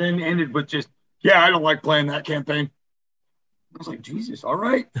me, and then ended with just, yeah, I don't like playing that campaign. I was like, Jesus, all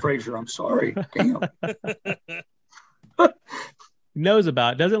right, Fraser, I'm sorry. Damn. Knows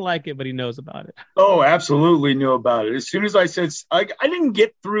about it. Doesn't like it, but he knows about it. Oh, absolutely knew about it. As soon as I said, I didn't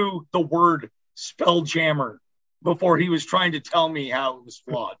get through the word Spelljammer before he was trying to tell me how it was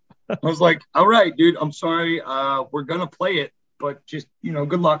flawed. I was like, all right, dude, I'm sorry. We're going to play it, but just,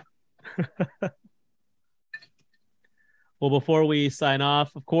 good luck. Well, before we sign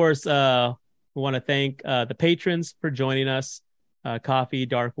off, of course, we want to thank the patrons for joining us, Coffee,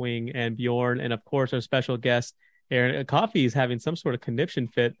 Darkwing, and Bjorn. And of course, our special guest, Aaron. Coffee is having some sort of conniption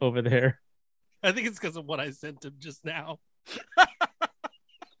fit over there. I think it's because of what I sent him just now.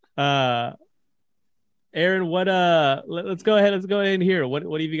 Aaron, let's go ahead in here. What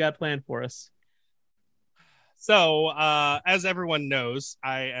have you got planned for us? So, as everyone knows,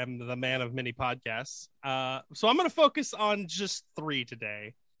 I am the man of many podcasts. So I'm going to focus on just 3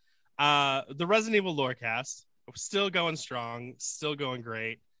 today. The Resident Evil Lorecast, still going strong, still going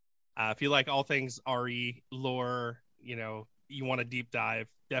great. If you like all things RE lore, you want a deep dive,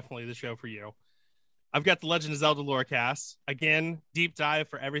 definitely the show for you. I've got the Legend of Zelda Lorecast. Again, deep dive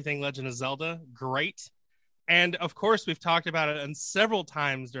for everything Legend of Zelda. Great. And of course, we've talked about it several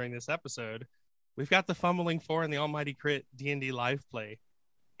times during this episode. We've got the Fumbling 4 and the Almighty Crit D&D live play.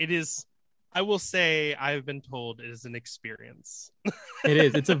 It is, I will say, I've been told it is an experience. It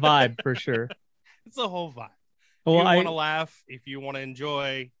is. It's a vibe for sure. It's a whole vibe. Well, if you want to laugh, if you want to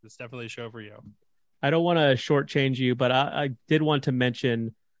enjoy, it's definitely a show for you. I don't want to shortchange you, but I did want to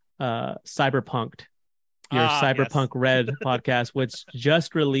mention Cyberpunked, your Cyberpunk yes. Red podcast, which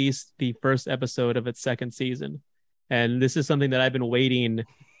just released the first episode of its second season. And this is something that I've been waiting.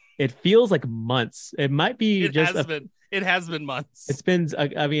 It feels like months. It might be It has been months. It's been,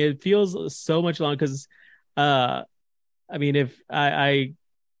 it feels so much longer because, if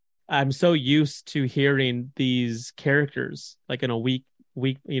I'm so used to hearing these characters like on a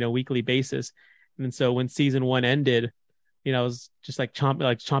weekly basis. And so when season 1 ended, I was just like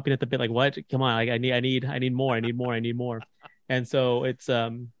chomping at the bit, like, what? Come on. Like, I need more. And so it's,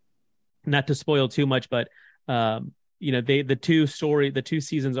 not to spoil too much, but, the two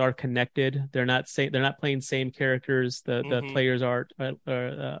seasons are connected. They're not playing same characters. The players are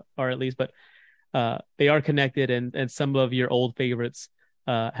at least, but, they are connected, and some of your old favorites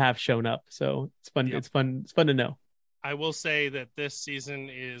have shown up, so it's fun. Yep. It's fun to know. I will say that this season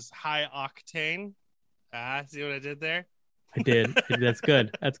is high octane. See what I did there? I did. That's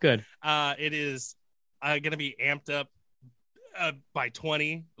good. It is going to be amped up by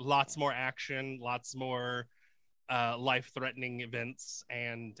 20. Lots more action, lots more life-threatening events,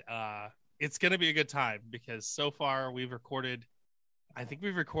 and it's going to be a good time because so far we've recorded I think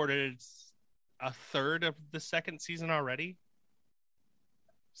we've recorded a third of the second season already.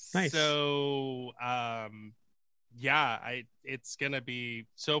 Nice. So, it's going to be,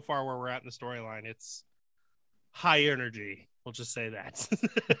 so far where we're at in the storyline, it's high energy. We'll just say that.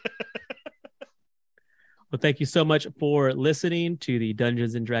 Well, thank you so much for listening to the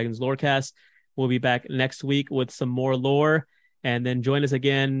Dungeons and Dragons Lorecast. We'll be back next week with some more lore, and then join us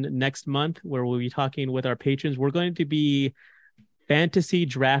again next month where we'll be talking with our patrons. We're going to be fantasy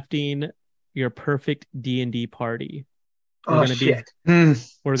drafting your perfect D&D party. We're going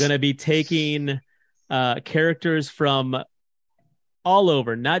to be taking characters from all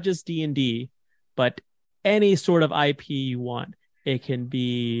over, not just D&D, but any sort of IP you want. It can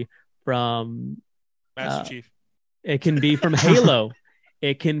be from Master Chief. It can be from Halo.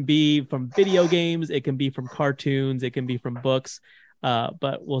 It can be from video games. It can be from cartoons. It can be from books.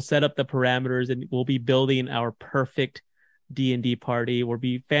 But we'll set up the parameters and we'll be building our perfect D&D party. We'll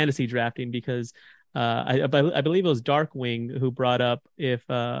be fantasy drafting because I believe it was Darkwing who brought up if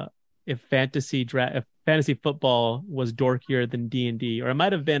fantasy football was dorkier than D&D, or it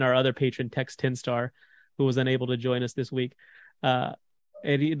might have been our other patron Tex Tinstar who was unable to join us this week. And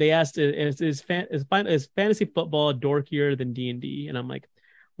they asked, is fantasy football dorkier than D&D? And I'm like,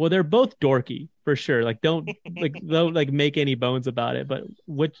 well, they're both dorky for sure. Like, don't make any bones about it. But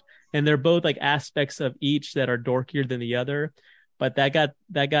and they're both like aspects of each that are dorkier than the other. But that got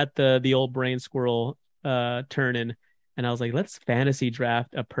the old brain squirrel turning, and I was like, let's fantasy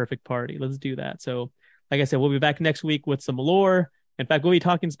draft a perfect party. Let's do that. So, like I said, we'll be back next week with some lore. In fact, we'll be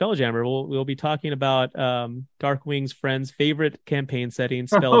talking Spelljammer. We'll be talking about Darkwing's friend's favorite campaign setting,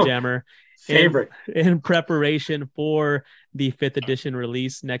 Spelljammer, in preparation for the 5th edition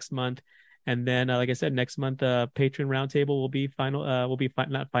release next month. And then, like I said, next month, Patron Roundtable will be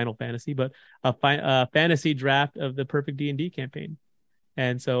not Final Fantasy, but a fantasy draft of the perfect D&D campaign.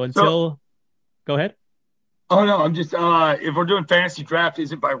 And so go ahead. Oh no, I'm just if we're doing fantasy draft,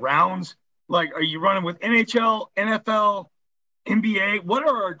 is it by rounds? Like, are you running with NHL, NFL, NBA? What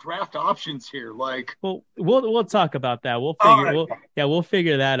are our draft options here? Like, well, we'll talk about that. We'll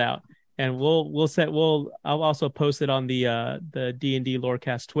figure that out, and I'll also post it on the D&D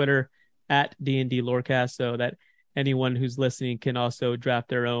Lorecast Twitter at D&D Lorecast, so that anyone who's listening can also draft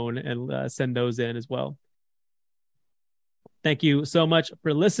their own and send those in as well. Thank you so much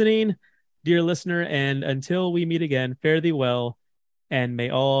for listening, dear listener, and until we meet again, fare thee well, and may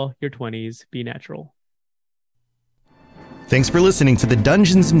all your 20s be natural. Thanks for listening to the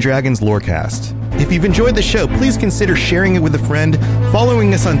Dungeons & Dragons Lorecast. If you've enjoyed the show, please consider sharing it with a friend,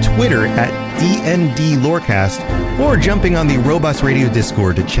 following us on Twitter at DND Lorecast, or jumping on the Robots Radio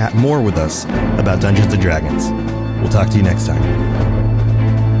Discord to chat more with us about Dungeons & Dragons. We'll talk to you next time.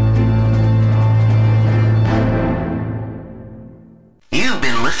 You've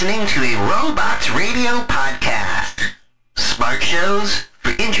been listening to a Robots Radio podcast. Smart shows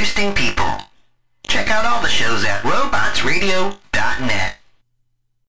for interesting people. Check out all the shows at robotsradio.net.